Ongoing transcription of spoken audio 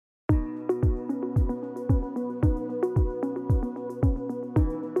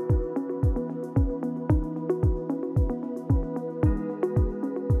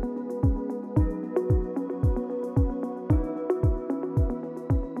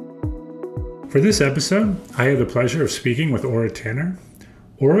For this episode, I have the pleasure of speaking with Aura Tanner.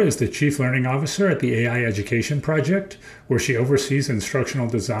 Aura is the Chief Learning Officer at the AI Education Project, where she oversees instructional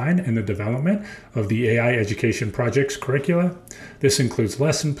design and the development of the AI Education Project's curricula. This includes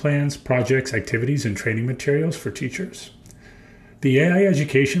lesson plans, projects, activities, and training materials for teachers. The AI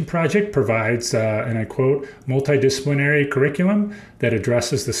Education Project provides, and I quote, multidisciplinary curriculum that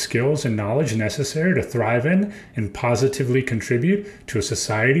addresses the skills and knowledge necessary to thrive in and positively contribute to a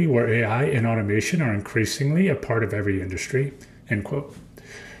society where AI and automation are increasingly a part of every industry, end quote.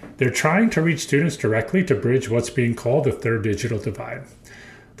 They're trying to reach students directly to bridge what's being called the third digital divide.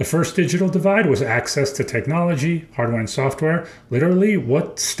 The first digital divide was access to technology, hardware and software, literally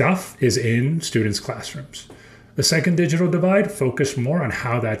what stuff is in students' classrooms. The second digital divide focused more on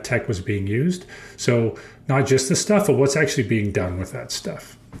how that tech was being used. So not just the stuff, but what's actually being done with that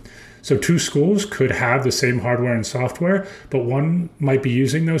stuff. So two schools could have the same hardware and software, but one might be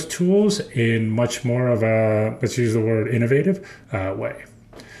using those tools in much more of a, let's use the word innovative way.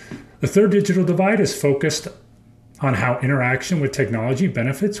 The third digital divide is focused on how interaction with technology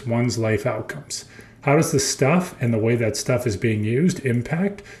benefits one's life outcomes. How does the stuff and the way that stuff is being used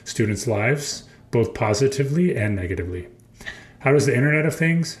impact students' lives, both positively and negatively? How does the Internet of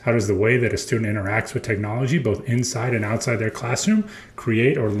Things, how does the way that a student interacts with technology, both inside and outside their classroom,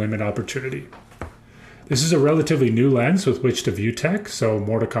 create or limit opportunity? This is a relatively new lens with which to view tech, so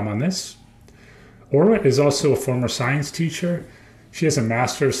more to come on this. Aura is also a former science teacher. She has a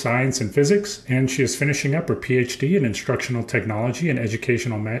Master of Science in Physics, and she is finishing up her PhD in Instructional Technology and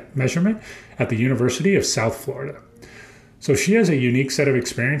Educational Measurement at the University of South Florida. So she has a unique set of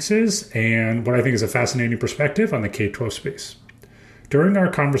experiences and what I think is a fascinating perspective on the K-12 space. During our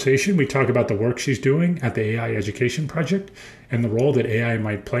conversation, we talk about the work she's doing at the AI Education Project and the role that AI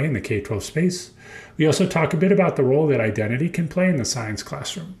might play in the K-12 space. We also talk a bit about the role that identity can play in the science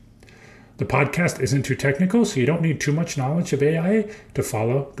classroom. The podcast isn't too technical, so you don't need too much knowledge of AI to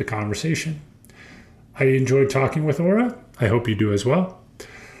follow the conversation. I enjoyed talking with Aura. I hope you do as well.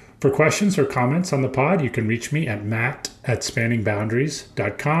 For questions or comments on the pod, you can reach me at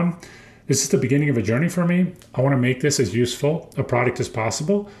matt@spanningboundaries.com. This is the beginning of a journey for me. I want to make this as useful a product as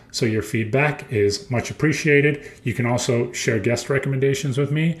possible, so your feedback is much appreciated. You can also share guest recommendations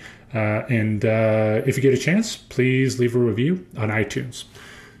with me. And if you get a chance, please leave a review on iTunes.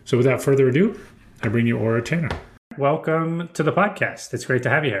 So without further ado, I bring you Aura Tanner. Welcome to the podcast. It's great to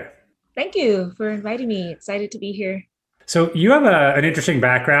have you here. Thank you for inviting me. Excited to be here. So you have an interesting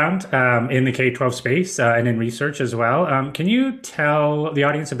background in the K-12 space and in research as well. Can you tell the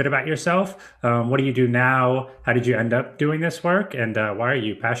audience a bit about yourself? What do you do now? How did you end up doing this work? And why are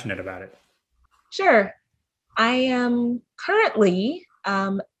you passionate about it? Sure. I am currently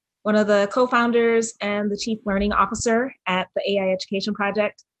one of the co-founders and the Chief Learning Officer at the AI Education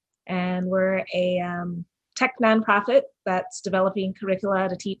Project. And we're a tech nonprofit that's developing curricula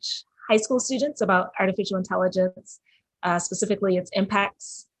to teach high school students about artificial intelligence, specifically its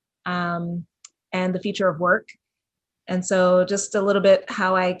impacts and the future of work. And so just a little bit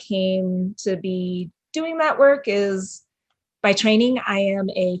how I came to be doing that work is by training, I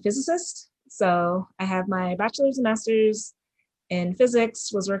am a physicist. So I have my bachelor's and master's in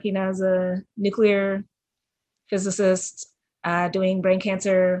physics, was working as a nuclear physicist, doing brain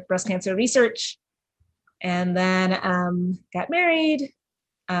cancer, breast cancer research, and then got married.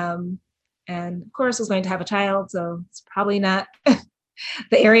 And of course, was going to have a child, so it's probably not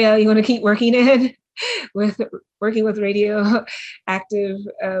the area you want to keep working in, working with radioactive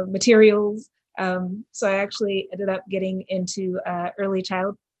materials. So I actually ended up getting into early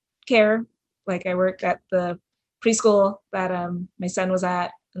child care. Like I worked at the preschool that my son was at,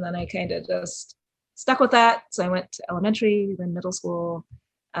 and then I kind of just stuck with that. So I went to elementary, then middle school,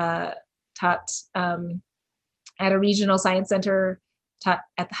 taught at a regional science center, taught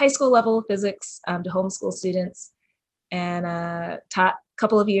at the high school level physics to homeschool students, and taught a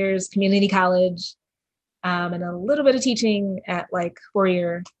couple of years community college and a little bit of teaching at like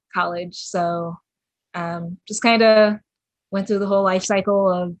 4-year college. So just kind of went through the whole life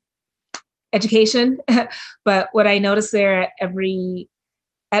cycle of education. But what I noticed there at every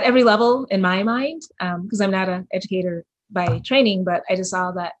level in my mind, because I'm not an educator by training, but I just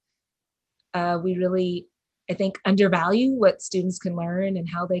saw that we really, I think, undervalue what students can learn and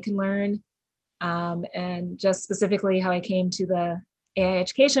how they can learn. And just specifically how I came to the AI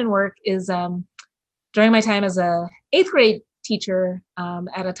education work is during my time as a 8th grade teacher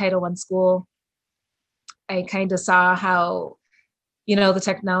at a Title I school, I kind of saw how, the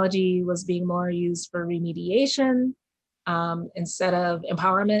technology was being more used for remediation instead of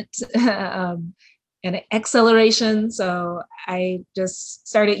empowerment. and acceleration. So I just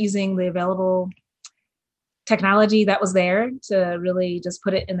started using the available technology that was there to really just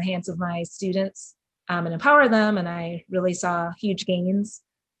put it in the hands of my students and empower them. And I really saw huge gains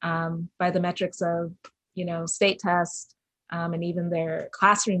by the metrics of, state tests and even their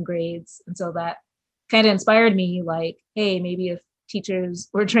classroom grades. And so that kind of inspired me like, hey, maybe if teachers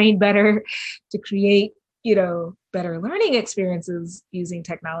were trained better to create, better learning experiences using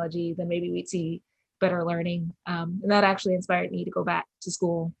technology, then maybe we'd see better learning. And that actually inspired me to go back to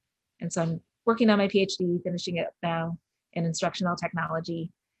school. And so I'm working on my PhD, finishing it up now in instructional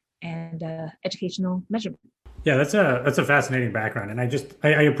technology and educational measurement. Yeah, that's a fascinating background, and I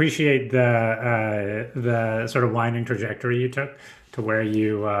appreciate the sort of winding trajectory you took to where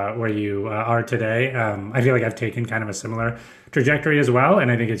you are today. I feel like I've taken kind of a similar trajectory as well,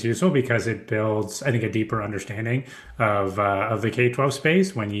 and I think it's useful because it builds, I think, a deeper understanding of the K-12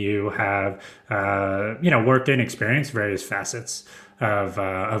 space when you have worked in, experienced various facets of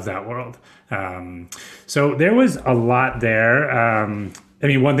that world. So there was a lot there. I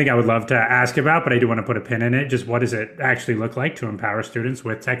mean, one thing I would love to ask about, but I do want to put a pin in it, just what does it actually look like to empower students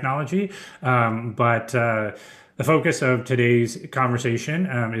with technology? But the focus of today's conversation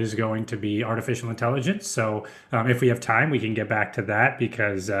is going to be artificial intelligence. So if we have time, we can get back to that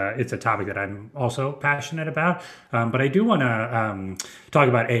because it's a topic that I'm also passionate about. But I do want to talk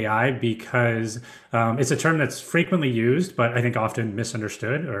about AI because it's a term that's frequently used, but I think often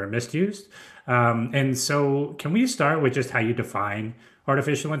misunderstood or misused. And so can we start with just how you define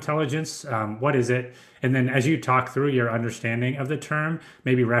artificial intelligence? What is it? And then as you talk through your understanding of the term,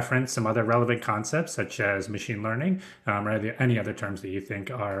 maybe reference some other relevant concepts such as machine learning or any other terms that you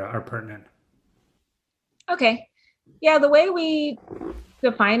think are pertinent. Okay. Yeah, the way we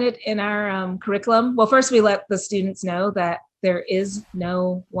define it in our curriculum, well, first we let the students know that there is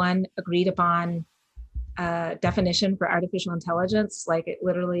no one agreed upon definition for artificial intelligence. Like it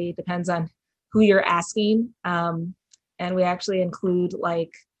literally depends on who you're asking. And we actually include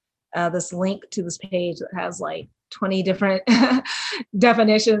like this link to this page that has like 20 different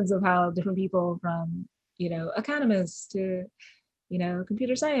definitions of how different people from, economists to,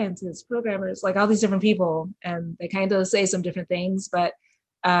 computer scientists, programmers, like all these different people, and they kind of say some different things, but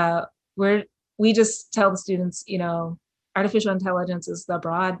we just tell the students, artificial intelligence is the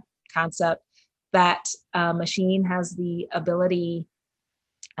broad concept that a machine has the ability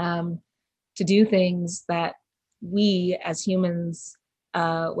to do things that we as humans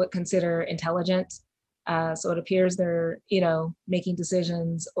would consider intelligent. So it appears they're, making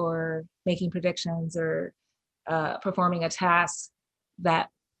decisions or making predictions or performing a task that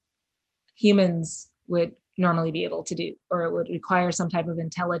humans would normally be able to do, or it would require some type of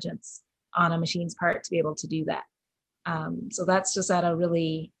intelligence on a machine's part to be able to do that. So that's just at a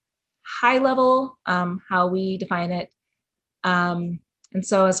really high level, how we define it. And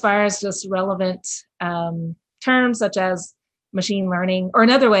so as far as just relevant terms such as machine learning, or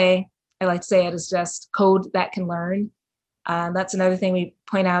another way I like to say it is just code that can learn. That's another thing we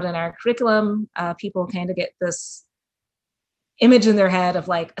point out in our curriculum. People kind of get this image in their head of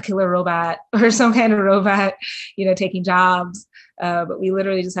like a killer robot or some kind of robot, taking jobs. But we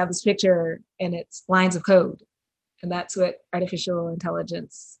literally just have this picture and it's lines of code. And that's what artificial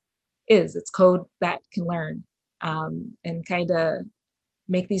intelligence is. It's code that can learn and kind of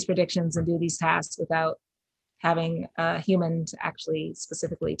make these predictions and do these tasks without having a human to actually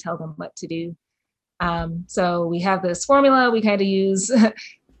specifically tell them what to do. So we have this formula we kind of use.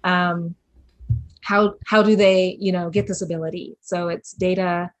 How do they, get this ability? So it's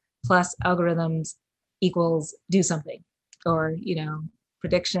data plus algorithms equals do something, or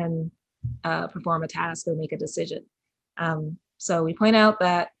prediction, perform a task, or make a decision. So we point out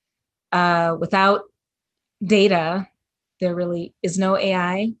that without data, there really is no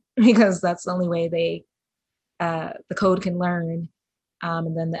AI because that's the only way the code can learn.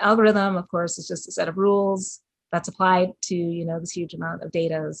 And then the algorithm, of course, is just a set of rules that's applied to, this huge amount of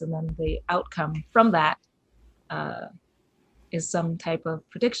data. And then the outcome from that is some type of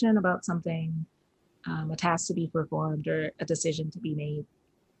prediction about something, a task to be performed or a decision to be made.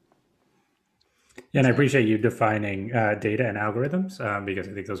 Yeah, and I appreciate you defining data and algorithms because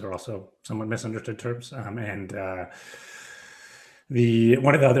I think those are also somewhat misunderstood terms. And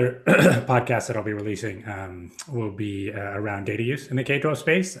one of the other podcasts that I'll be releasing will be around data use in the K-12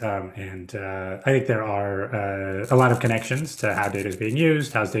 space. And I think there are a lot of connections to how data is being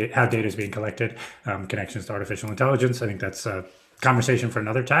used, how data is being collected, connections to artificial intelligence. I think that's a conversation for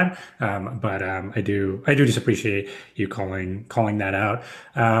another time. But I do just appreciate you calling that out.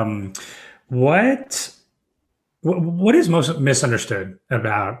 What What is most misunderstood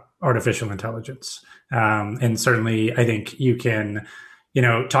about artificial intelligence? And certainly, I think you can,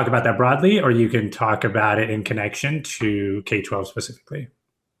 talk about that broadly, or you can talk about it in connection to K-12 specifically.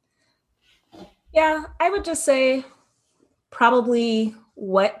 Yeah, I would just say probably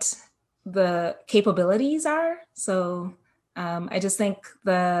what the capabilities are. So I just think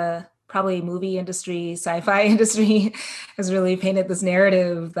the probably movie industry, sci-fi industry has really painted this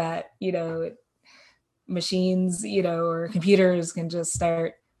narrative that, machines, or computers can just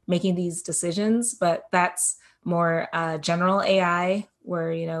start making these decisions, but that's more general AI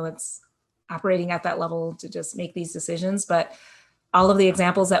where, it's operating at that level to just make these decisions. But all of the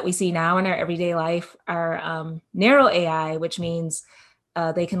examples that we see now in our everyday life are narrow AI, which means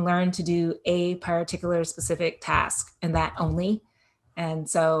they can learn to do a particular specific task and that only. And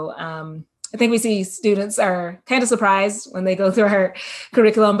so I think we see students are kind of surprised when they go through our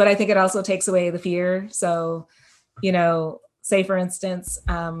curriculum, but I think it also takes away the fear. So, say for instance,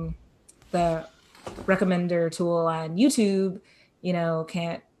 the recommender tool on YouTube,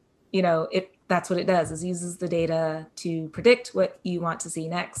 can't, it that's what it does is uses the data to predict what you want to see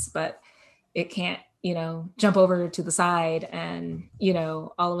next, but it can't, jump over to the side and,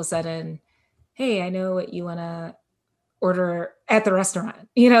 all of a sudden, hey, I know what you want to order at the restaurant,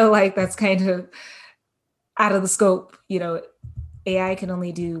 like that's kind of out of the scope. AI can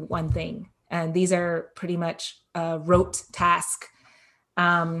only do one thing, and these are pretty much rote tasks.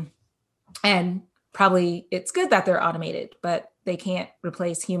 And probably it's good that they're automated, but they can't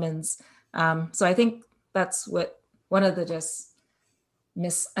replace humans. So I think that's what one of the just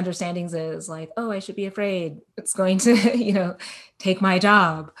misunderstandings is, like, oh, I should be afraid it's going to, take my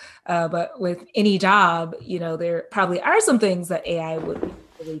job. But with any job, there probably are some things that AI would be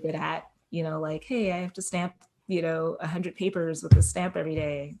really good at, like, hey, I have to stamp, 100 papers with a stamp every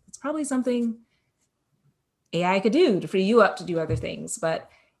day. It's probably something AI could do to free you up to do other things. But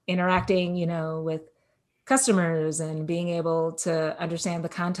interacting, with customers and being able to understand the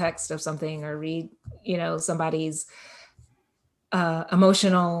context of something or read, somebody's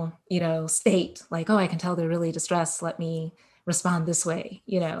emotional, state, like, oh, I can tell they're really distressed. Let me respond this way,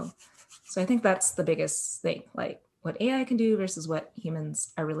 So I think that's the biggest thing, like what AI can do versus what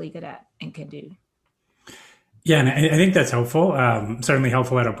humans are really good at and can do. Yeah, and I think that's helpful. Certainly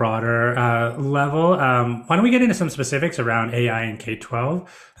helpful at a broader level. Why don't we get into some specifics around AI and K-12?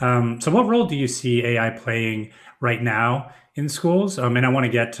 So, what role do you see AI playing right now in schools? And I want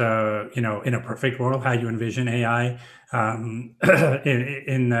to get to, in a perfect world, how you envision AI in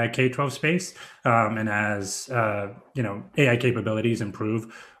the K-12 space. And as AI capabilities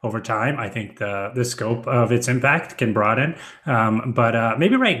improve over time, I think the scope of its impact can broaden. But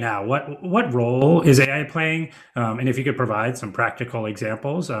maybe right now, what role is AI playing? And if you could provide some practical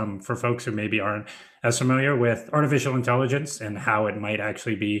examples for folks who maybe aren't as familiar with artificial intelligence and how it might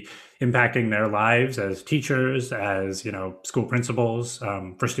actually be impacting their lives as teachers, as school principals,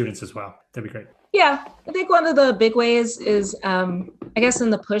 for students as well. That'd be great. Yeah, I think one of the big ways is, I guess, in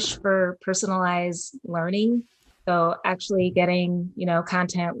the push for personalized learning. So actually getting,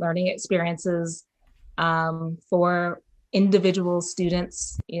 content learning experiences for individual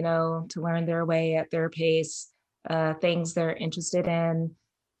students, to learn their way at their pace, things they're interested in,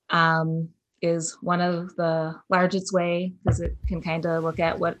 is one of the largest way, because it can kind of look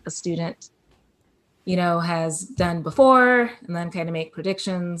at what a student has done before and then kind of make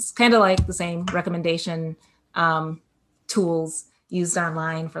predictions, kind of like the same recommendation tools used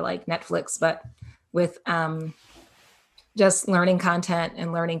online for like Netflix, but with just learning content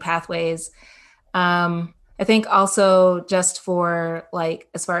and learning pathways. I think also just for like,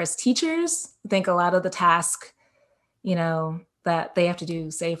 as far as teachers, I think a lot of the task, that they have to do,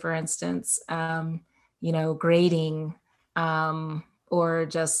 say, for instance, grading or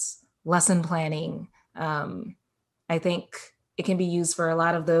just lesson planning. I think it can be used for a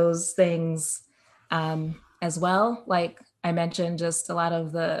lot of those things as well. Like I mentioned, just a lot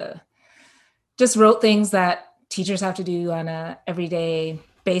of the just rote things that teachers have to do on a everyday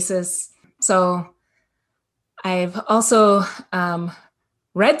basis. So I've also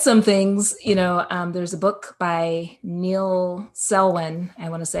read some things, there's a book by Neil Selwyn, I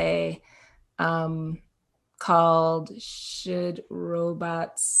want to say, called Should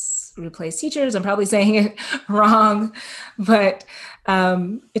Robots Replace Teachers? I'm probably saying it wrong, but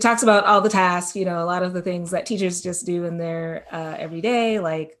it talks about all the tasks, a lot of the things that teachers just do in their everyday,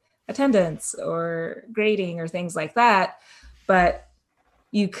 like attendance or grading or things like that. But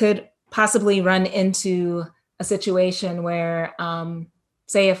you could possibly run into a situation where,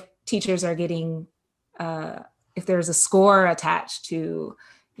 say, if teachers are getting, if there's a score attached to,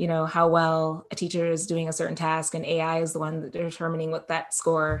 how well a teacher is doing a certain task, and AI is the one that determining what that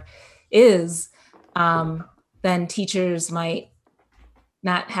score is, then teachers might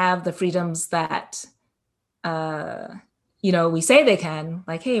not have the freedoms that we say they can,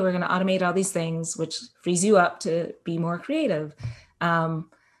 like, hey, we're going to automate all these things, which frees you up to be more creative.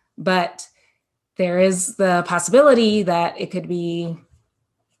 But there is the possibility that it could be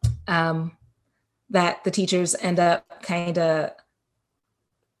that the teachers end up kind of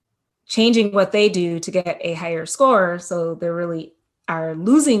changing what they do to get a higher score. So they really are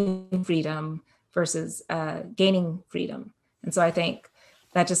losing freedom versus gaining freedom. And so I think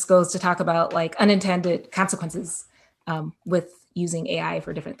that just goes to talk about like unintended consequences with using AI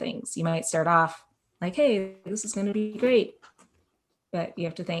for different things. You might start off like, hey, this is going to be great, but you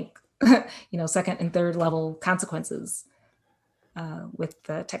have to think, second and third level consequences with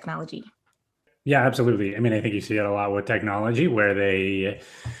the technology. Yeah, absolutely. I mean, I think you see it a lot with technology where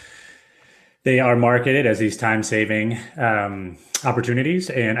they are marketed as these time-saving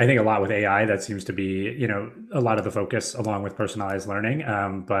opportunities. And I think a lot with AI, that seems to be, a lot of the focus along with personalized learning.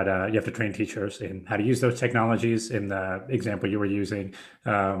 But you have to train teachers in how to use those technologies. In the example you were using,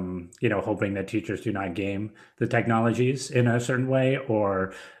 hoping that teachers do not game the technologies in a certain way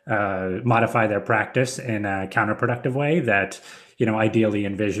or modify their practice in a counterproductive way that, ideally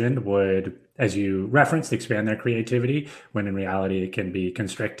envisioned would, as you referenced, expand their creativity, when in reality it can be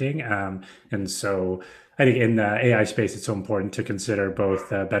constricting. And so I think in the AI space, it's so important to consider both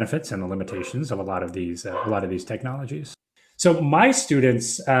the benefits and the limitations of a lot of these technologies. So my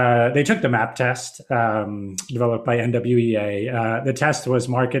students, they took the MAP test developed by NWEA. The test was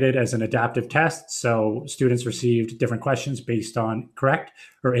marketed as an adaptive test. So students received different questions based on correct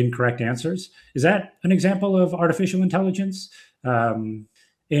or incorrect answers. Is that an example of artificial intelligence?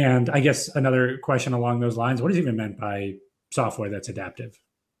 And I guess another question along those lines, what is even meant by software that's adaptive?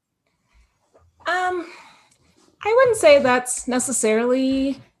 I wouldn't say that's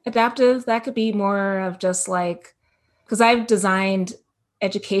necessarily adaptive. That could be more of just like, because I've designed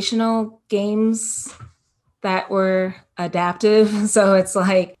educational games that were adaptive. So it's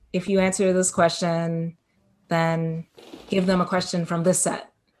like, if you answer this question, then give them a question from this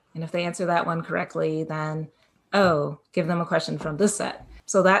set. And if they answer that one correctly, then, give them a question from this set.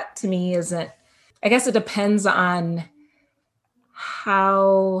 So that to me isn't, I guess it depends on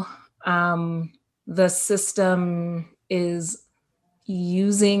how the system is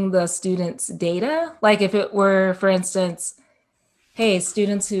using the students' data. Like if it were, for instance, hey,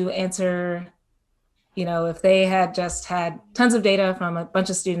 students who answer, if they had just had tons of data from a bunch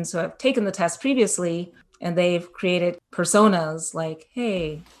of students who have taken the test previously, and they've created personas like,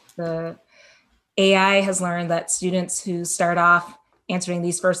 hey, the AI has learned that students who start off answering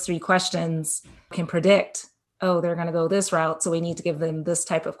these first 3 questions can predict, they're going to go this route, so we need to give them this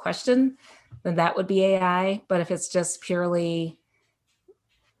type of question, then that would be AI. But if it's just purely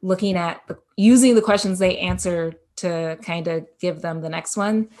looking at using the questions they answer to kind of give them the next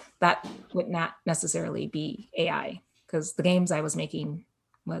one, that would not necessarily be AI, because the games I was making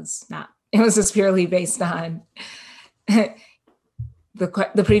was not. It was just purely based on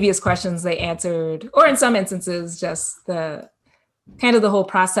the previous questions they answered, or in some instances, just the kind of the whole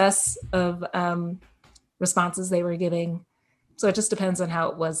process of responses they were giving. So it just depends on how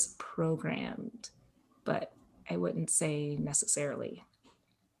it was programmed, but I wouldn't say necessarily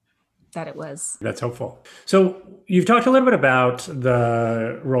that it was. That's helpful. So you've talked a little bit about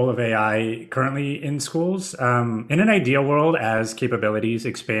the role of AI currently in schools. In an ideal world, as capabilities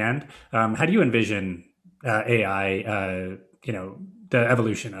expand, how do you envision AI, the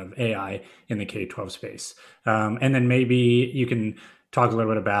evolution of AI in the K-12 space? And then maybe you can talk a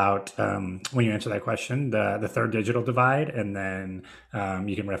little bit about, when you answer that question, the third digital divide, and then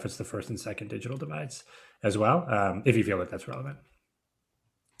you can reference the first and second digital divides as well, if you feel that that's relevant.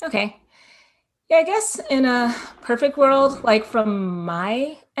 Okay. Yeah, I guess in a perfect world, like from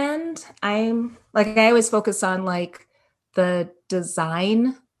my end, I always focus on like the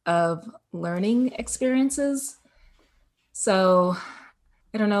design of learning experiences. So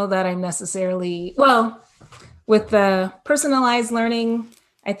I don't know that I'm necessarily, with the personalized learning,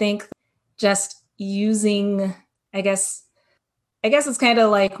 I think just using, I guess it's kind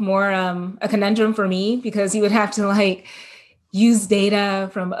of like more a conundrum for me, because you would have to like use data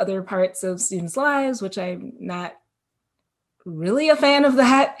from other parts of students' lives, which I'm not really a fan of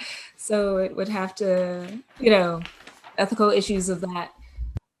that. So it would have to, ethical issues of that.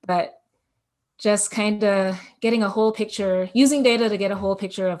 But just kind of getting a whole picture, using data to get a whole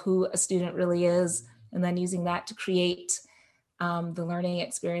picture of who a student really is, and then using that to create the learning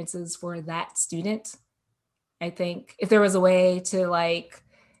experiences for that student. I think if there was a way to like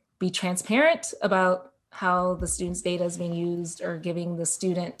be transparent about how the student's data is being used, or giving the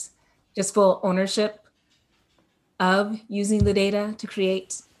student just full ownership of using the data to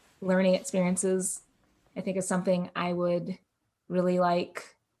create learning experiences, I think is something I would really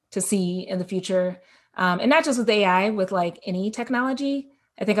like to see in the future. And not just with AI, with like any technology.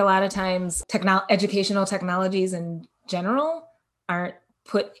 I think a lot of times educational technologies in general aren't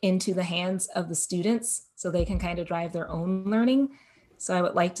put into the hands of the students so they can kind of drive their own learning. So I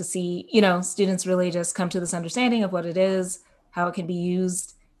would like to see, students really just come to this understanding of what it is, how it can be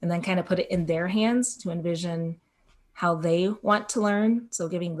used, and then kind of put it in their hands to envision how they want to learn. So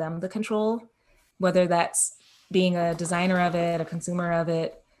giving them the control, whether that's being a designer of it, a consumer of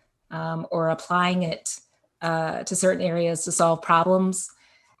it, or applying it to certain areas to solve problems,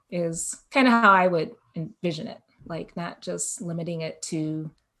 is kind of how I would envision it. Like, not just limiting it to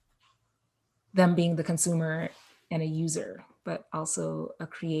them being the consumer and a user, but also a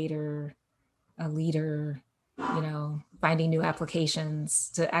creator, a leader, finding new applications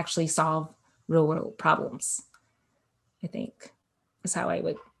to actually solve real world problems, I think is how I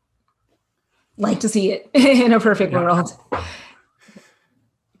would like to see it in a perfect world.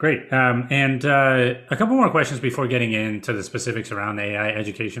 Great. And a couple more questions before getting into the specifics around the AI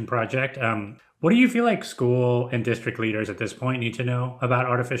education project. What do you feel like school and district leaders at this point need to know about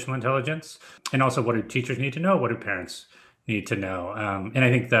artificial intelligence? And also, what do teachers need to know? What do parents need to know? And I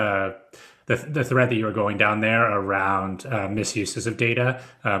think the thread that you were going down there around misuses of data,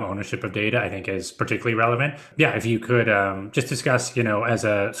 ownership of data, I think is particularly relevant. Yeah, if you could just discuss, as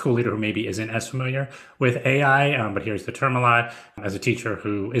a school leader who maybe isn't as familiar with AI, but hears the term a lot, as a teacher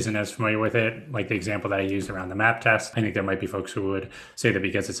who isn't as familiar with it, like the example that I used around the MAP test, I think there might be folks who would say that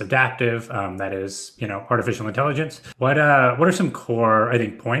because it's adaptive, that is, artificial intelligence. What are some core, I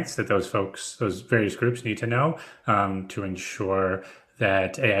think, points that those various groups need to know to ensure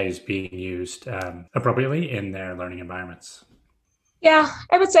that AI is being used appropriately in their learning environments? Yeah,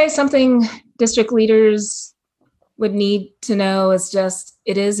 I would say something district leaders would need to know is just,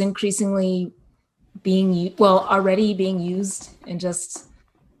 it is increasingly already being used in just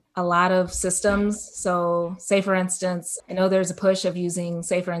a lot of systems. So say, for instance, I know there's a push of using,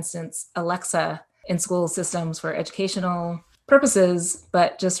 say, for instance, Alexa in school systems for educational purposes,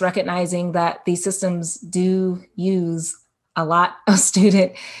 but just recognizing that these systems do use a lot of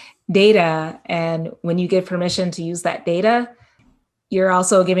student data. And when you give permission to use that data, you're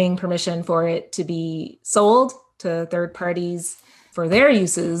also giving permission for it to be sold to third parties for their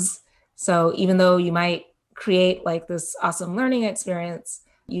uses. So even though you might create like this awesome learning experience,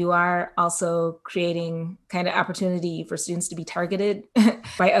 you are also creating kind of opportunity for students to be targeted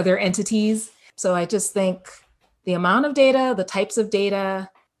by other entities. So I just think the amount of data, the types of data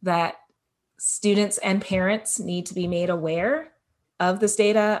that students and parents need to be made aware of this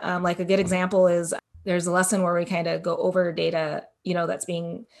data. Like a good example is, there's a lesson where we kind of go over data, that's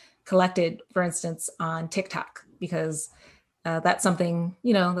being collected, for instance, on TikTok, because that's something,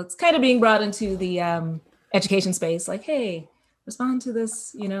 that's kind of being brought into the education space. Like, hey, respond to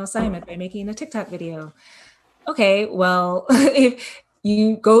this, assignment by making a TikTok video. Okay, well, if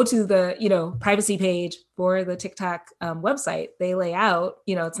you go to the, privacy page for the TikTok website, they lay out,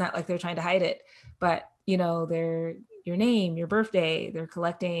 it's not like they're trying to hide it, but, your name, your birthday, they're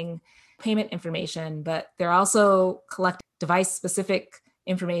collecting payment information, but they're also collecting device specific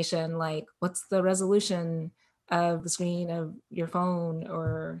information, like what's the resolution of the screen of your phone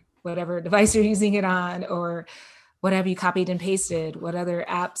or whatever device you're using it on, or what have you copied and pasted, what other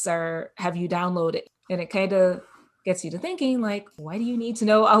apps have you downloaded. And it kind of gets you to thinking, like, why do you need to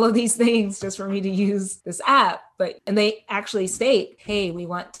know all of these things just for me to use this app? And they actually state, hey, we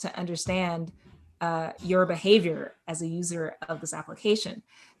want to understand your behavior as a user of this application.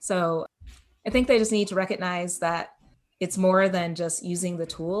 So I think they just need to recognize that it's more than just using the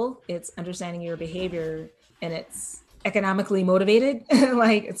tool. It's understanding your behavior, and it's economically motivated,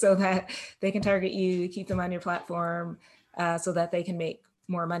 like, so that they can target you, keep them on your platform, so that they can make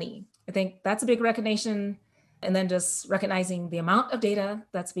more money. I think that's a big recognition. And then just recognizing the amount of data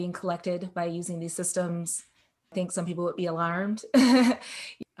that's being collected by using these systems. I think some people would be alarmed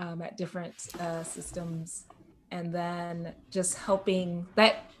at different systems. And then just helping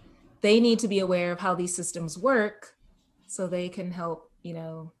that they need to be aware of how these systems work so they can help,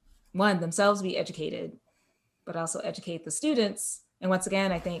 one, themselves be educated, but also educate the students. And once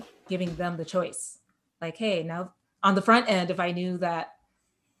again, I think giving them the choice. Like, hey, now on the front end, if I knew that,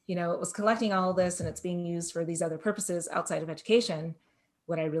 it was collecting all of this and it's being used for these other purposes outside of education,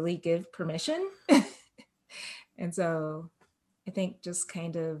 would I really give permission? And so I think just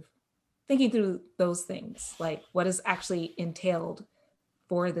kind of thinking through those things, like what is actually entailed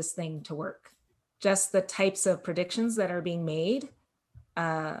for this thing to work. Just the types of predictions that are being made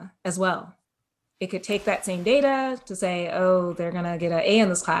as well. It could take that same data to say, oh, they're going to get an A in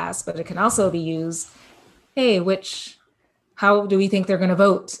this class, but it can also be used, hey, how do we think they're going to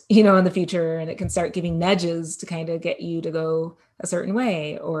vote, in the future? And it can start giving nudges to kind of get you to go a certain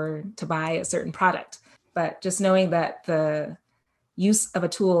way or to buy a certain product. But just knowing that the use of a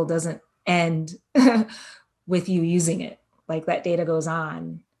tool doesn't end with you using it, like that data goes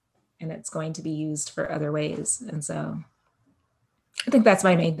on and it's going to be used for other ways. And so I think that's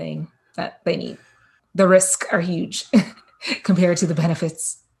my main thing that they need. The risks are huge compared to the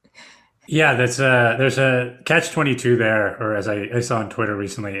benefits. Yeah, there's a catch-22 there, or as I saw on Twitter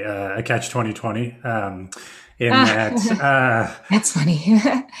recently, a catch-2020. That's funny.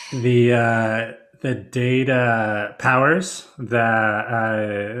 The data powers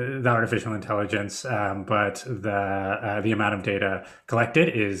the artificial intelligence, but the amount of data collected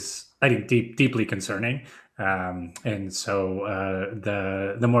is, I think, deeply concerning. And so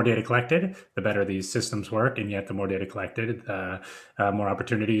the more data collected, the better these systems work. And yet the more data collected, the more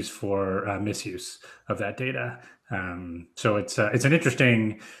opportunities for misuse of that data. So it's an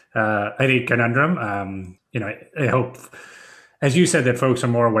interesting, I think, conundrum. I hope, as you said, that folks are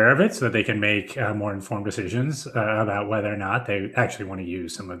more aware of it so that they can make more informed decisions about whether or not they actually want to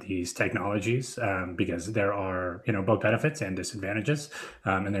use some of these technologies, because there are, both benefits and disadvantages,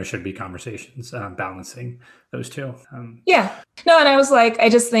 and there should be conversations balancing those two. Yeah. No, and I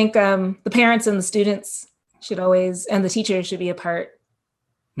just think the parents and the students should always, and the teachers should be a part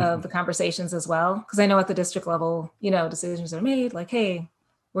of the conversations as well. Because I know at the district level, decisions are made like, hey,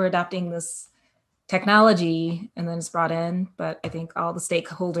 we're adopting this technology, and then it's brought in, but I think all the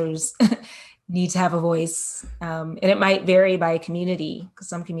stakeholders need to have a voice. And it might vary by community, because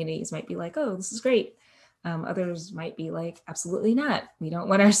some communities might be like, oh, this is great. Others might be like, absolutely not. We don't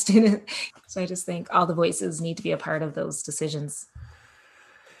want our students. So I just think all the voices need to be a part of those decisions.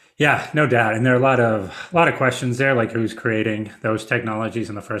 Yeah, no doubt. And there are a lot of questions there, like who's creating those technologies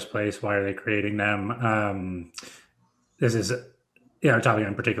in the first place? Why are they creating them? This is a topic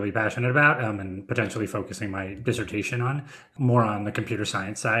I'm particularly passionate about, and potentially focusing my dissertation on, more on the computer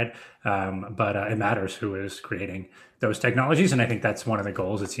science side. But it matters who is creating those technologies, and I think that's one of the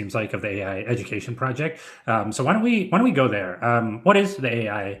goals, it seems like, of the AI Education Project. So why don't we go there? What is the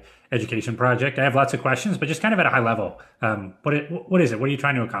AI Education Project? I have lots of questions, but just kind of at a high level, what is it? What are you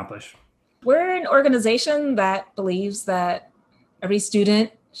trying to accomplish? We're an organization that believes that every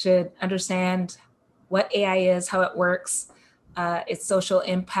student should understand what AI is, how it works, its social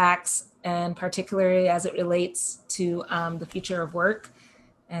impacts, and particularly as it relates to the future of work.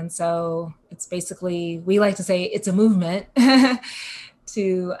 And so it's basically, we like to say it's a movement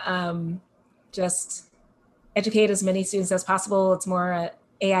to just educate as many students as possible. It's more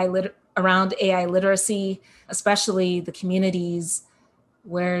around AI literacy, especially the communities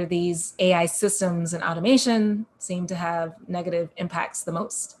where these AI systems and automation seem to have negative impacts the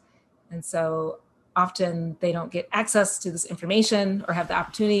most. And so often they don't get access to this information or have the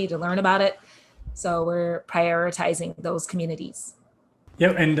opportunity to learn about it. So we're prioritizing those communities.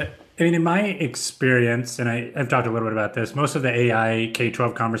 Yeah, and I mean, in my experience, and I've talked a little bit about this, most of the AI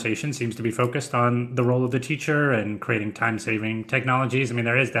K-12 conversation seems to be focused on the role of the teacher and creating time-saving technologies. I mean,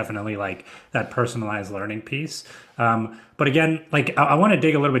 there is definitely like that personalized learning piece. But again, like I want to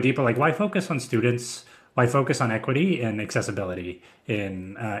dig a little bit deeper, like why focus on students? Why focus on equity and accessibility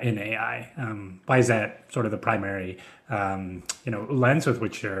in AI? Why is that sort of the primary lens with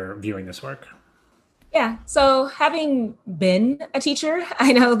which you're viewing this work? Yeah, so having been a teacher,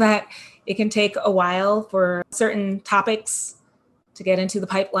 I know that it can take a while for certain topics to get into the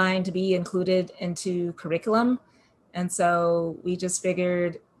pipeline, to be included into curriculum. And so we just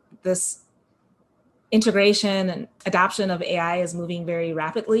figured this integration and adoption of AI is moving very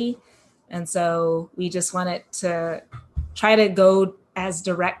rapidly. And so we just wanted to try to go as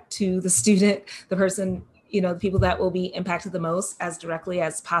direct to the student, the person, the people that will be impacted the most, as directly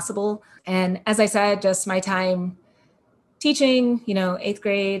as possible. And as I said, just my time teaching, 8th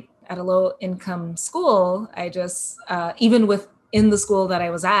grade at a low income school, I just, even within the school that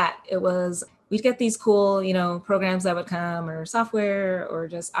I was at, we'd get these cool, programs that would come, or software, or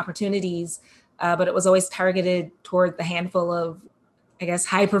just opportunities, but it was always targeted toward the handful of, I guess,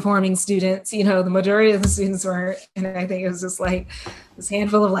 high performing students. The majority of the students weren't. And I think it was just like this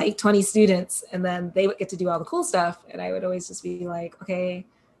handful of like 20 students. And then they would get to do all the cool stuff. And I would always just be like, okay,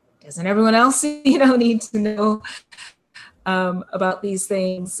 doesn't everyone else, need to know about these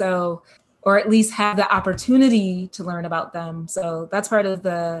things? So, or at least have the opportunity to learn about them. So that's part of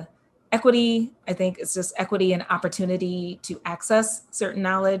the equity, I think it's just equity and opportunity to access certain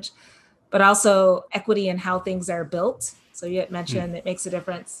knowledge, but also equity in how things are built. So you had mentioned it makes a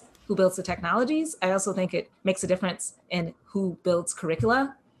difference who builds the technologies. I also think it makes a difference in who builds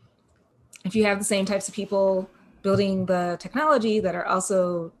curricula. If you have the same types of people building the technology that are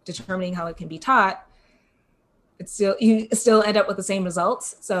also determining how it can be taught, you still end up with the same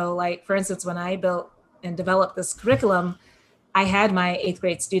results. So like, for instance, when I built and developed this curriculum, I had my 8th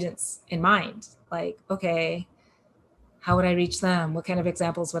grade students in mind. Like, okay, how would I reach them? What kind of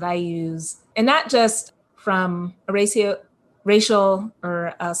examples would I use? And not just from a racial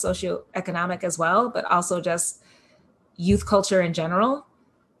or socioeconomic as well, but also just youth culture in general.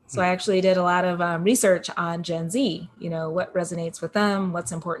 So I actually did a lot of research on Gen Z, what resonates with them,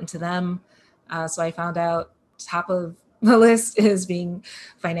 what's important to them. So I found out top of the list is being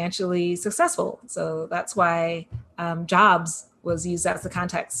financially successful. So that's why jobs was used as the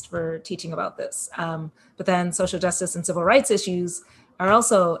context for teaching about this. But then social justice and civil rights issues are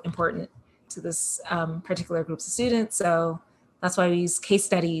also important to this particular groups of students. So that's why we use case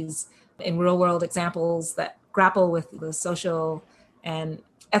studies and real world examples that grapple with the social and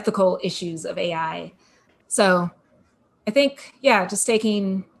ethical issues of AI. So I think, just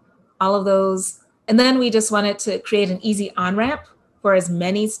taking all of those. And then we just wanted to create an easy on-ramp for as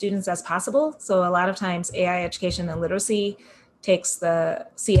many students as possible. So a lot of times AI education and literacy takes the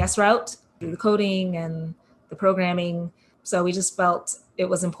CS route, the coding and the programming. So we just felt it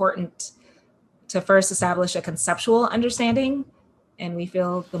was important to first establish a conceptual understanding. And we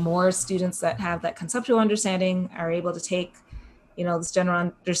feel the more students that have that conceptual understanding are able to take, this general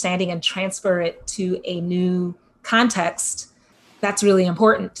understanding and transfer it to a new context, that's really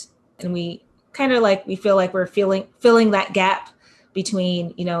important. And we kind of we feel like we're filling that gap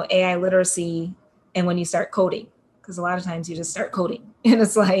between, AI literacy and when you start coding. Because a lot of times you just start coding and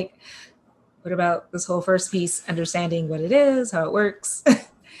it's like, what about this whole first piece, understanding what it is, how it works?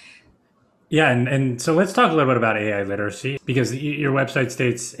 Yeah, and so let's talk a little bit about AI literacy, because your website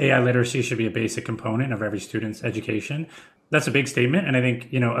states AI literacy should be a basic component of every student's education. That's a big statement. And I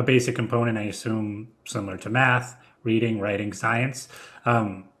think, a basic component, I assume, similar to math, reading, writing, science.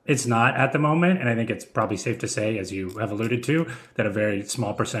 It's not at the moment. And I think it's probably safe to say, as you have alluded to, that a very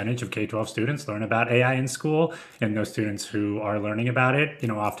small percentage of K-12 students learn about AI in school. And those students who are learning about it,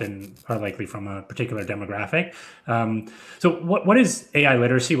 often are likely from a particular demographic. So what is AI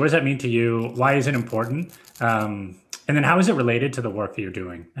literacy? What does that mean to you? Why is it important? And then how is it related to the work that you're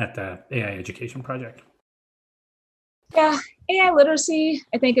doing at the AI Education Project? Yeah, AI literacy,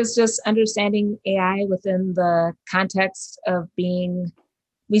 I think, is just understanding AI within the context of being,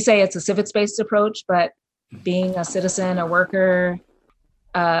 we say it's a civics-based approach, but being a citizen, a worker,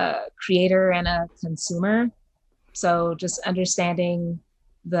 a creator, and a consumer. So just understanding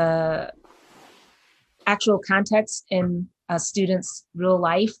the actual context in a student's real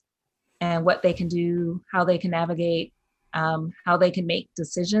life and what they can do, how they can navigate, how they can make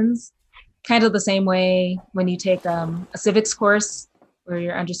decisions. Kind of the same way when you take a civics course where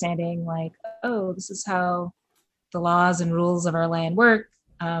you're understanding this is how the laws and rules of our land work.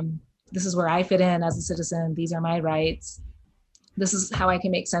 This is where I fit in as a citizen. These are my rights. This is how I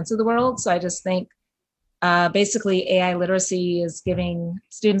can make sense of the world. So I just think basically AI literacy is giving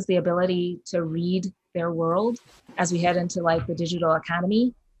students the ability to read their world as we head into the digital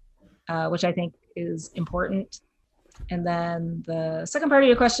economy, which I think is important. And then the second part of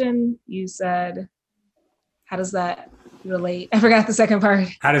your question, you said, how does that relate? I forgot the second part.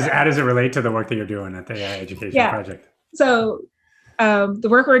 How does it relate to the work that you're doing at the AI Education Project? So the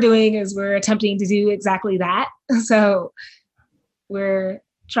work we're doing is we're attempting to do exactly that. So we're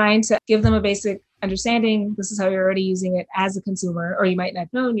trying to give them a basic understanding. This is how you're already using it as a consumer, or you might not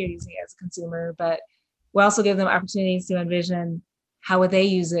have known you're using it as a consumer, but we also give them opportunities to envision how would they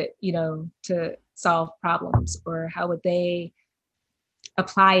use it, to solve problems, or how would they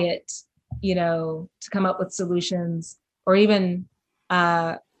apply it, to come up with solutions. Or even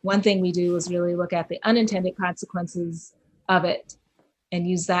one thing we do is really look at the unintended consequences of it and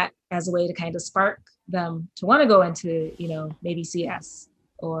use that as a way to kind of spark them to want to go into, maybe CS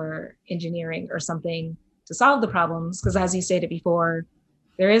or engineering or something to solve the problems. Because as you stated before,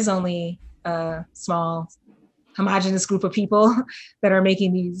 there is only a small homogenous group of people that are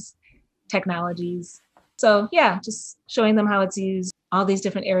making these technologies. So just showing them how it's used, all these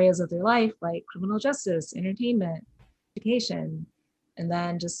different areas of their life, like criminal justice, entertainment, education, and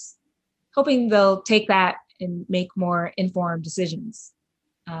then just hoping they'll take that and make more informed decisions,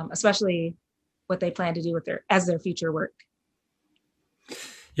 especially what they plan to do with their future work.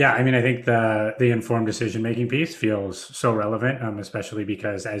 Yeah, I mean, I think the informed decision making piece feels so relevant, especially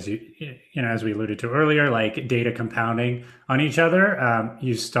because as we alluded to earlier, like data compounding on each other,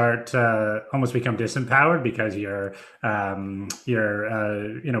 you start to almost become disempowered because you're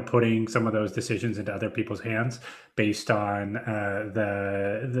putting some of those decisions into other people's hands based on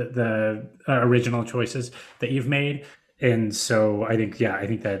the original choices that you've made. And so I think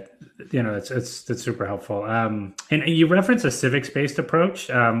that that's super helpful. And you referenced a civics based approach.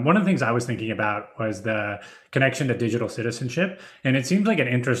 One of the things I was thinking about was the connection to digital citizenship, and it seems like an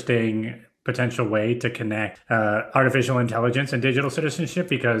interesting potential way to connect artificial intelligence and digital citizenship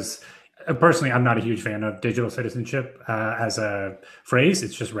because. Personally, I'm not a huge fan of digital citizenship as a phrase.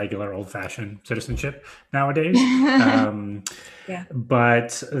 It's just regular old fashioned citizenship nowadays. Yeah.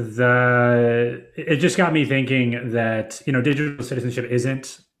 But it just got me thinking that digital citizenship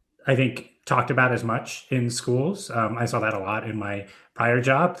isn't, I think, talked about as much in schools. I saw that a lot in my prior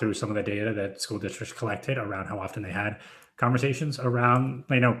job through some of the data that school districts collected around how often they had conversations around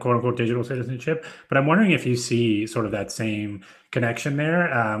quote unquote digital citizenship. But I'm wondering if you see sort of that same connection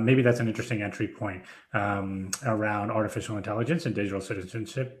there. Maybe that's an interesting entry point around artificial intelligence and digital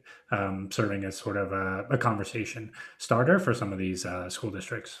citizenship, serving as sort of a conversation starter for some of these school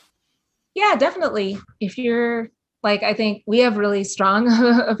districts. Yeah, definitely. If you're like, I think we have really strong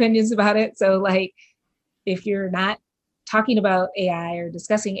opinions about it. So like, if you're not talking about AI or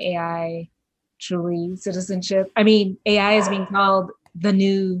discussing AI, truly citizenship, I mean, AI is being called the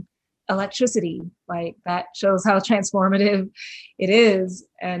new electricity. Like that shows how transformative it is.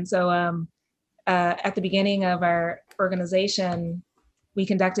 And so at the beginning of our organization, we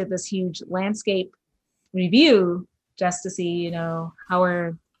conducted this huge landscape review just to see, how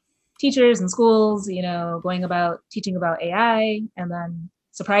are teachers and schools, going about teaching about AI. And then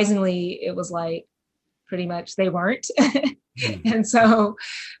surprisingly, it was like pretty much they weren't. And so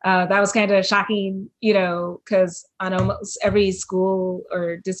that was kind of shocking, because on almost every school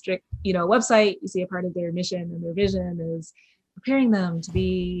or district, website, you see a part of their mission and their vision is preparing them to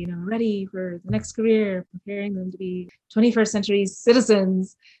be, ready for the next career, preparing them to be 21st century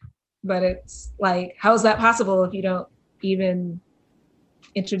citizens. But it's like, how is that possible if you don't even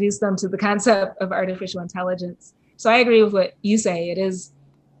introduce them to the concept of artificial intelligence? So I agree with what you say. It is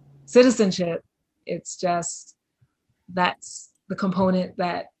citizenship. It's just that's the component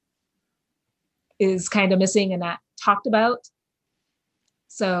that is kind of missing and not talked about.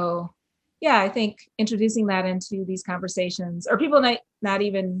 So yeah, I think introducing that into these conversations, or people might not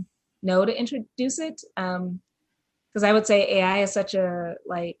even know to introduce it. Because I would say AI is such a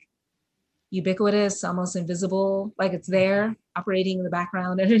ubiquitous, almost invisible, like it's there operating in the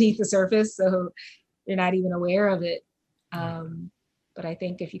background underneath the surface. So you're not even aware of it. But I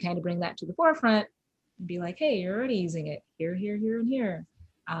think if you kind of bring that to the forefront and be like, hey, you're already using it here, here, here, and here.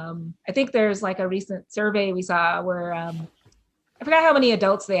 I think there's like a recent survey we saw where I forgot how many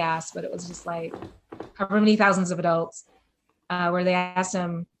adults they asked, but it was just like however many thousands of adults where they asked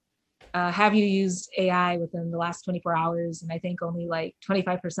them, have you used AI within the last 24 hours? And I think only like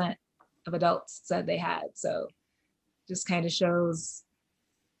 25% of adults said they had. So just kind of shows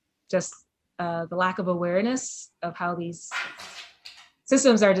just the lack of awareness of how these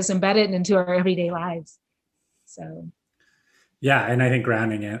systems are just embedded into our everyday lives. So yeah, and I think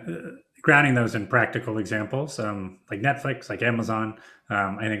grounding those in practical examples, like Netflix, like Amazon,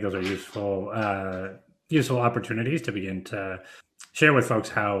 I think those are useful opportunities to begin to share with folks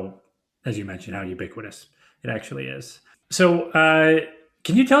how, as you mentioned, how ubiquitous it actually is. So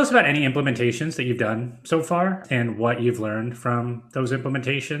can you tell us about any implementations that you've done so far and what you've learned from those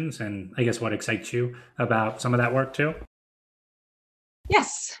implementations, and I guess what excites you about some of that work too?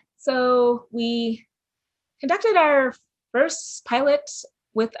 Yes. So we conducted our first pilot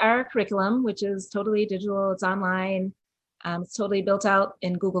with our curriculum, which is totally digital. It's online. It's totally built out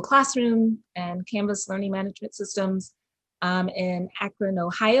in Google Classroom and Canvas learning management systems in Akron,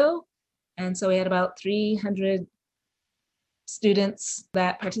 Ohio. And so we had about 300 students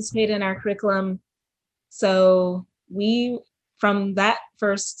that participated in our curriculum. So from that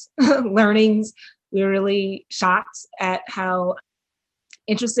first learnings, we were really shocked at how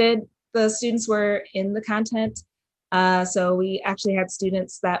interested the students were in the content. So we actually had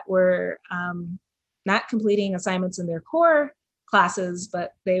students that were not completing assignments in their core classes,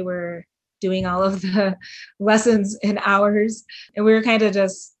 but they were doing all of the lessons in hours. And we were kind of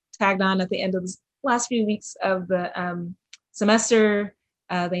just tagged on at the end of the last few weeks of the semester.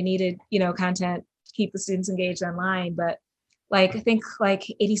 They needed, content to keep the students engaged online. But I think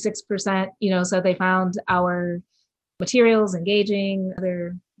 86%, said they found our materials engaging.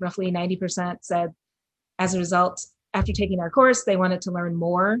 Other roughly 90% said as a result after taking our course, they wanted to learn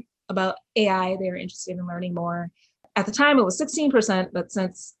more about AI. They were interested in learning more. At the time, it was 16%, but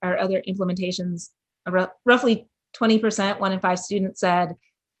since our other implementations, roughly 20%, 1 in 5 students said,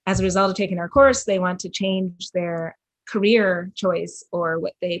 as a result of taking our course, they want to change their career choice or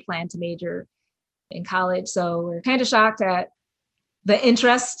what they plan to major in college. So we're kind of shocked at the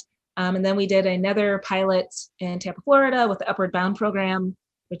interest. And then we did another pilot in Tampa, Florida with the Upward Bound program,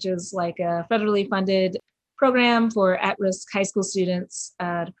 which is like a federally funded program for at-risk high school students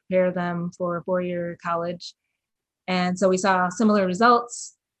to prepare them for a 4-year college. And so we saw similar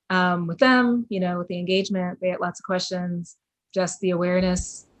results with them, with the engagement. They had lots of questions, just the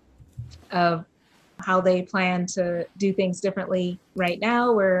awareness of how they plan to do things differently. Right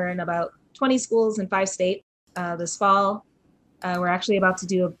now, we're in about 20 schools in 5 states. This fall, we're actually about to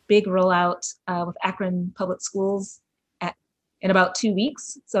do a big rollout with Akron Public Schools in about 2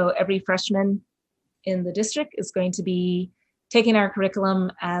 weeks. So every freshman in the district is going to be taking our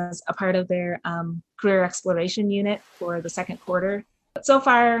curriculum as a part of their career exploration unit for the second quarter. But so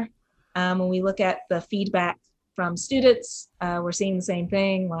far, when we look at the feedback from students, we're seeing the same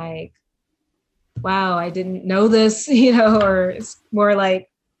thing, like, wow, I didn't know this, or it's more like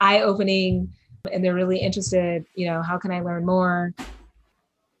eye-opening, and they're really interested, how can I learn more?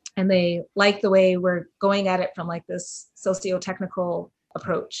 And they like the way we're going at it from like this socio-technical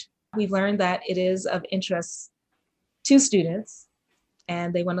approach. We've learned that it is of interest to students,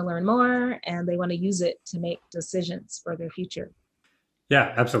 and they want to learn more, and they want to use it to make decisions for their future.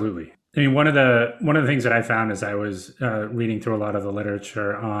 Yeah, absolutely. I mean, one of the things that I found as I was reading through a lot of the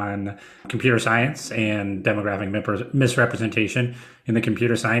literature on computer science and demographic misrepresentation in the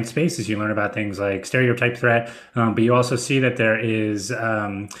computer science space is you learn about things like stereotype threat, but you also see that there is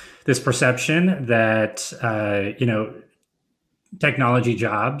this perception that, technology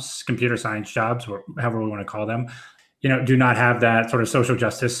jobs, computer science jobs, or however we want to call them, do not have that sort of social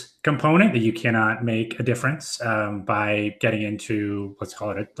justice component, that you cannot make a difference by getting into, let's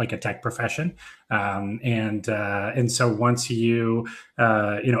call it like a tech profession. And so once you,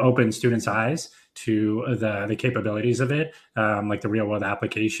 open students' eyes to the capabilities of it, like the real world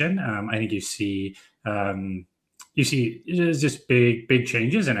application, I think you see just big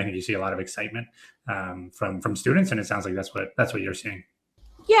changes. And I think you see a lot of excitement from students. And it sounds like that's what you're seeing.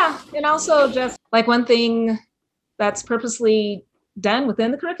 Yeah. And also just like one thing that's purposely done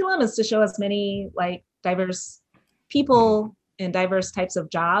within the curriculum is to show as many like diverse people and diverse types of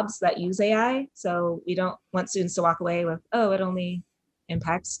jobs that use AI. So we don't want students to walk away with, oh, it only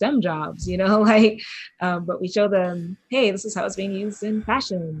impacts STEM jobs, but we show them, hey, this is how it's being used in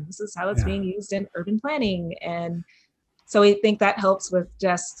fashion. This is how it's being used in urban planning. And so we think that helps with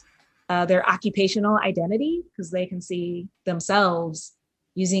just their occupational identity, because they can see themselves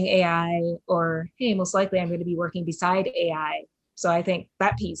using AI, or, hey, most likely I'm going to be working beside AI. So I think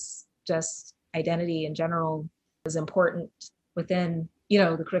that piece, just identity in general, is important within,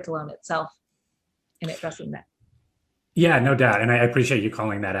 the curriculum itself and addressing that. Yeah, no doubt. And I appreciate you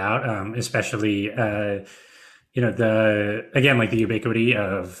calling that out, especially, like the ubiquity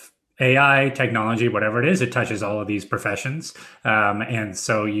of AI, technology, whatever it is, it touches all of these professions. And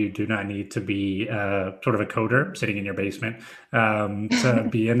so you do not need to be sort of a coder sitting in your basement to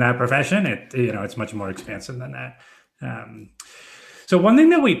be in that profession. It's much more expansive than that. So one thing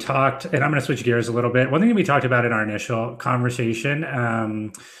that we talked, and I'm going to switch gears a little bit. One thing that we talked about in our initial conversation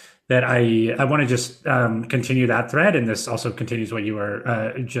that I want to just continue that thread, and this also continues what you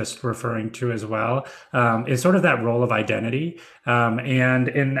were just referring to as well, is sort of that role of identity. And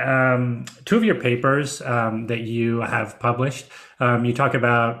in 2 of your papers that you have published, you talk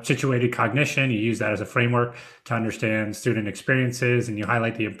about situated cognition. You use that as a framework to understand student experiences, and you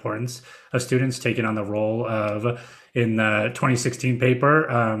highlight the importance of students taking on the role of, in the 2016 paper,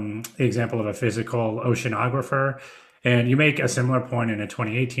 the example of a physical oceanographer. And you make a similar point in a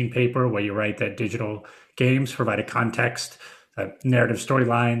 2018 paper where you write that digital games provide a context, narrative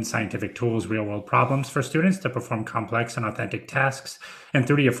storylines, scientific tools, real world problems for students to perform complex and authentic tasks. And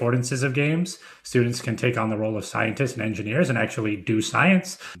through the affordances of games, students can take on the role of scientists and engineers and actually do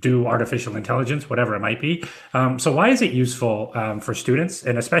science, do artificial intelligence, whatever it might be. So why is it useful for students,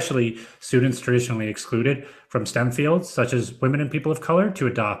 and especially students traditionally excluded from STEM fields, such as women and people of color, to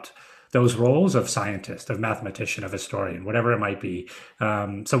adopt those roles of scientist, of mathematician, of historian, whatever it might be?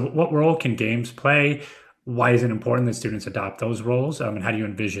 So what role can games play? Why is it important that students adopt those roles? And how do you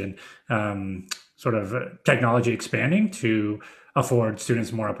envision sort of technology expanding to afford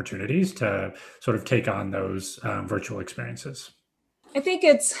students more opportunities to sort of take on those virtual experiences? I think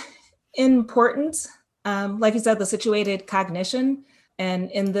it's important, like you said, the situated cognition. And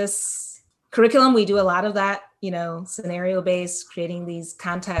in this curriculum, we do a lot of that, scenario based, creating these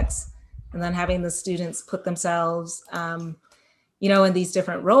contexts, and then having the students put themselves, in these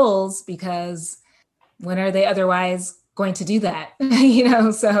different roles, because when are they otherwise going to do that?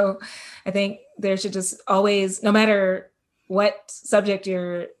 So I think there should just always, no matter what subject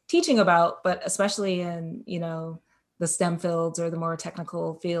you're teaching about, but especially in, the STEM fields or the more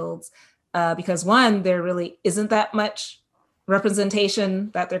technical fields, because one, there really isn't that much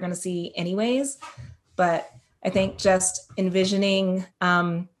representation that they're going to see anyways. But I think just envisioning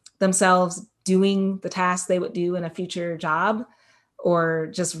themselves doing the tasks they would do in a future job or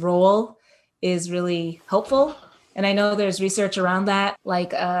just role is really helpful. And I know there's research around that,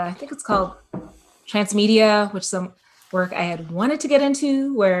 like I think it's called transmedia, which some work I had wanted to get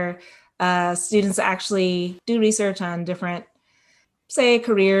into, where students actually do research on different, say,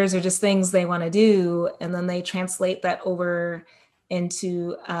 careers or just things they want to do, and then they translate that over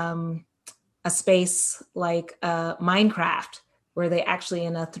into a space like Minecraft, where they actually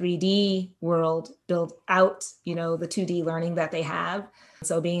in a 3D world build out, the 2D learning that they have.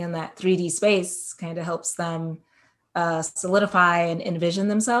 So being in that 3D space kind of helps them solidify and envision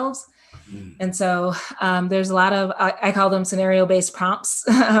themselves. And so there's a lot of, I call them scenario-based prompts.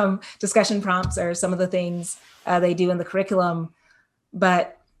 Discussion prompts are some of the things they do in the curriculum.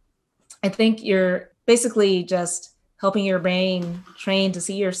 But I think you're basically just helping your brain train to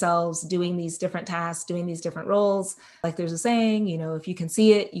see yourselves doing these different tasks, doing these different roles. Like there's a saying, if you can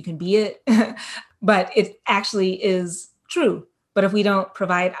see it, you can be it. But it actually is true. But if we don't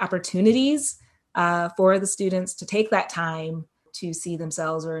provide opportunities for the students to take that time to see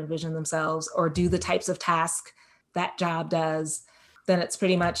themselves or envision themselves or do the types of tasks that job does, then it's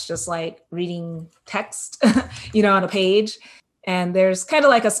pretty much just like reading text, on a page. And there's kind of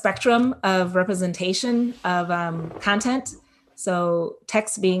like a spectrum of representation of content. So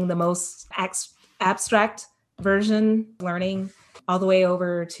text being the most abstract version, learning, all the way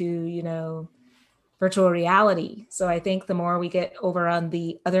over to, virtual reality. So I think the more we get over on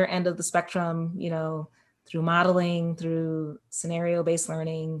the other end of the spectrum, through modeling, through scenario-based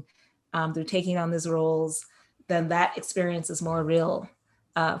learning, through taking on these roles, then that experience is more real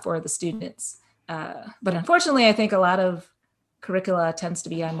for the students. But unfortunately, I think a lot of curricula tends to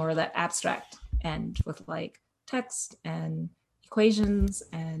be on more of that abstract end with like text and equations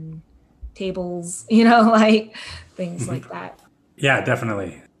and tables, like things like that. Yeah,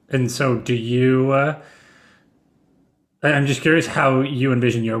 definitely. And so do you, I'm just curious how you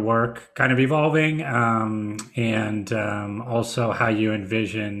envision your work kind of evolving, and also how you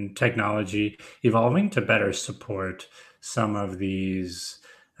envision technology evolving to better support some of these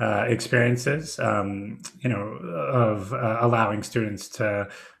experiences, of allowing students to,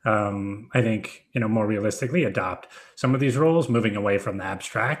 I think, more realistically adopt some of these roles, moving away from the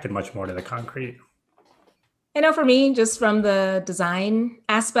abstract and much more to the concrete. I know for me, just from the design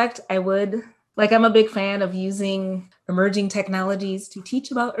aspect, I'm a big fan of using emerging technologies to teach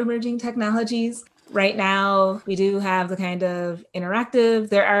about emerging technologies. Right now, we do have the kind of interactive.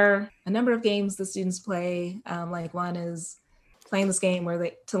 There are a number of games the students play. Like one is playing this game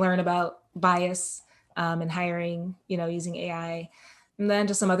to learn about bias and hiring, using AI. And then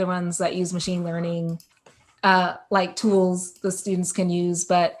just some other ones that use machine learning, like tools the students can use.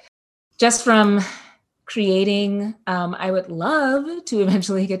 But just from creating, I would love to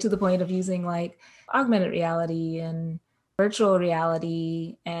eventually get to the point of using like augmented reality and virtual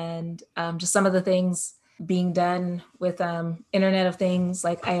reality and just some of the things being done with Internet of Things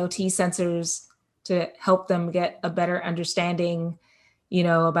like IoT sensors to help them get a better understanding,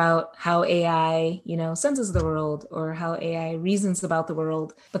 about how AI, senses the world or how AI reasons about the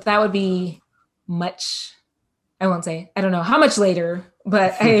world. But that would be much, I don't know how much later,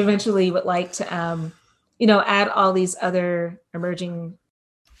 but I eventually would like to, add all these other emerging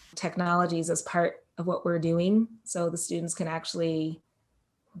technologies as part of what we're doing so the students can actually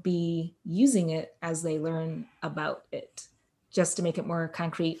be using it as they learn about it, just to make it more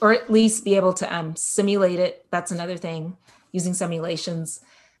concrete, or at least be able to simulate it. That's another thing, using simulations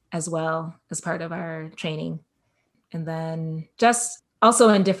as well as part of our training. And then just also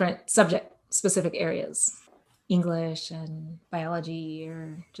in different subject specific areas, English and biology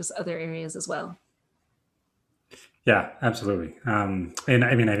or just other areas as well. Yeah, absolutely. And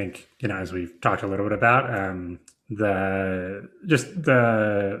I mean, I think, as we've talked a little bit about, the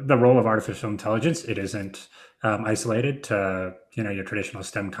role of artificial intelligence, it isn't isolated to, your traditional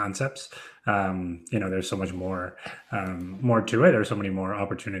STEM concepts. there's so much more to it. There's so many more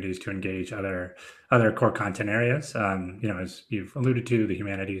opportunities to engage other core content areas. As you've alluded to, the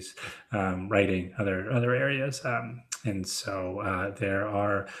humanities, writing, other areas. And so there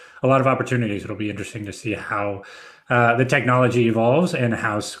are a lot of opportunities. It'll be interesting to see how the technology evolves and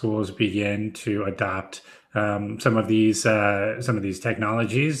how schools begin to adopt some of these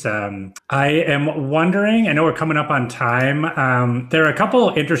technologies. I am wondering, I know we're coming up on time. There are a couple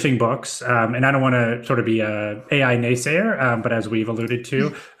interesting books, and I don't want to sort of be a AI naysayer, but as we've alluded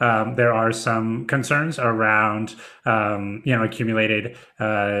to, there are some concerns around accumulated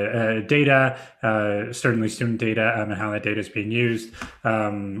data, certainly student data, and how that data is being used.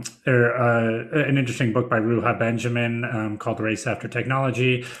 An interesting book by Ruha Benjamin called Race After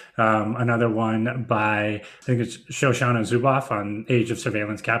Technology. Another one by, I think it's Shoshana Zuboff on Age of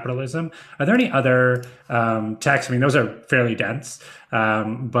Surveillance Capitalism. Are there any other texts? I mean, those are fairly dense,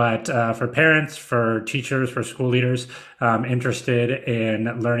 but for parents, for teachers, for school leaders interested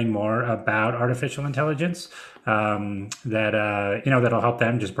in learning more about artificial intelligence, that'll help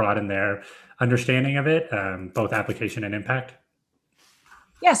them just broaden their understanding of it, both application and impact.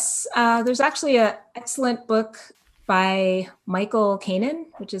 Yes, there's actually an excellent book by Michael Kanan,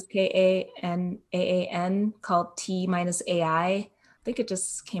 which is Kanaan, called T-AI. I think it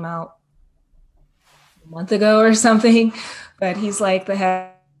just came out a month ago or something, but he's like the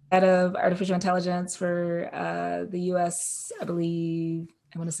head of artificial intelligence for the US, I believe,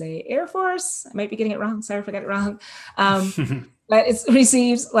 I want to say Air Force. I might be getting it wrong. Sorry if I got it wrong. But it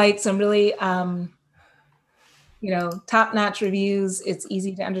receives like some really, top-notch reviews. It's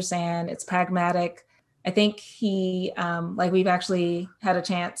easy to understand. It's pragmatic. I think he, we've actually had a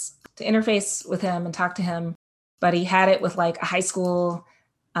chance to interface with him and talk to him, but he had it with like a high school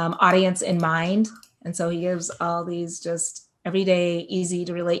audience in mind. And so he gives all these just everyday, easy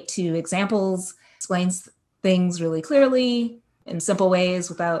to relate to examples, explains things really clearly in simple ways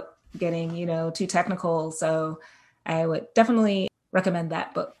without getting, too technical. So I would definitely recommend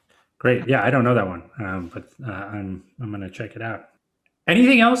that book. Great. Yeah, I don't know that one, but I'm going to check it out.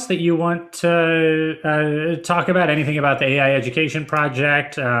 Anything else that you want to talk about? Anything about the AI Education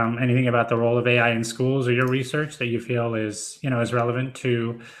Project? Anything about the role of AI in schools or your research that you feel is relevant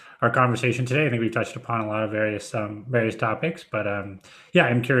to our conversation today? I think we've touched upon a lot of various topics, but I'm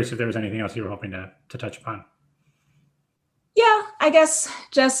curious if there was anything else you were hoping to touch upon. Yeah, I guess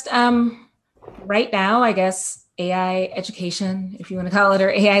just right now, AI education, if you want to call it, or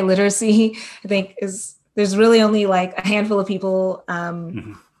AI literacy, I think there's really only like a handful of people,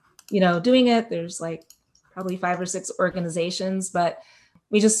 doing it. There's like probably 5 or 6 organizations, but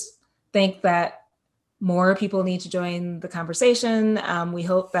we just think that more people need to join the conversation. We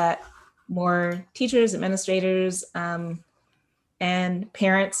hope that more teachers, administrators, and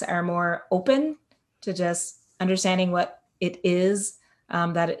parents are more open to just understanding what it is,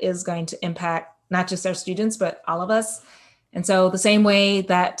 that it is going to impact not just our students, but all of us. And so the same way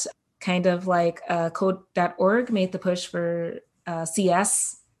that kind of like code.org made the push for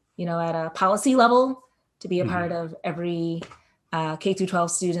CS, at a policy level to be a part of every K through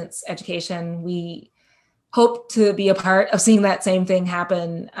 12 students' education, we hope to be a part of seeing that same thing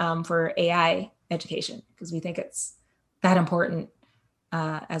happen for AI education, because we think it's that important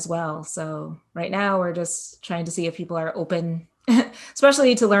as well. So right now we're just trying to see if people are open,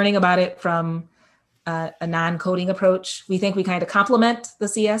 especially to learning about it from a non-coding approach. We think we kind of complement the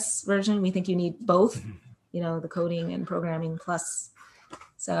CS version. We think you need both, the coding and programming plus.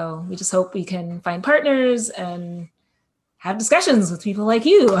 So we just hope we can find partners and have discussions with people like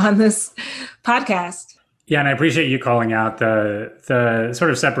you on this podcast. Yeah, and I appreciate you calling out the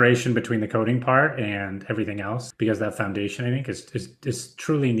sort of separation between the coding part and everything else, because that foundation, I think, is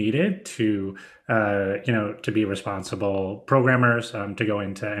truly needed to be responsible programmers, to go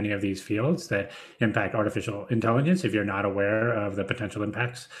into any of these fields that impact artificial intelligence. If you're not aware of the potential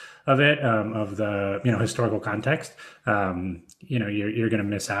impacts of it, of the historical context, you're going to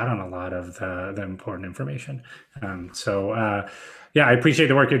miss out on a lot of the important information. Yeah, I appreciate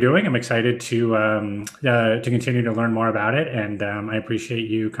the work you're doing. I'm excited to continue to learn more about it, and I appreciate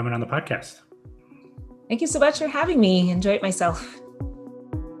you coming on the podcast. Thank you so much for having me. Enjoyed myself.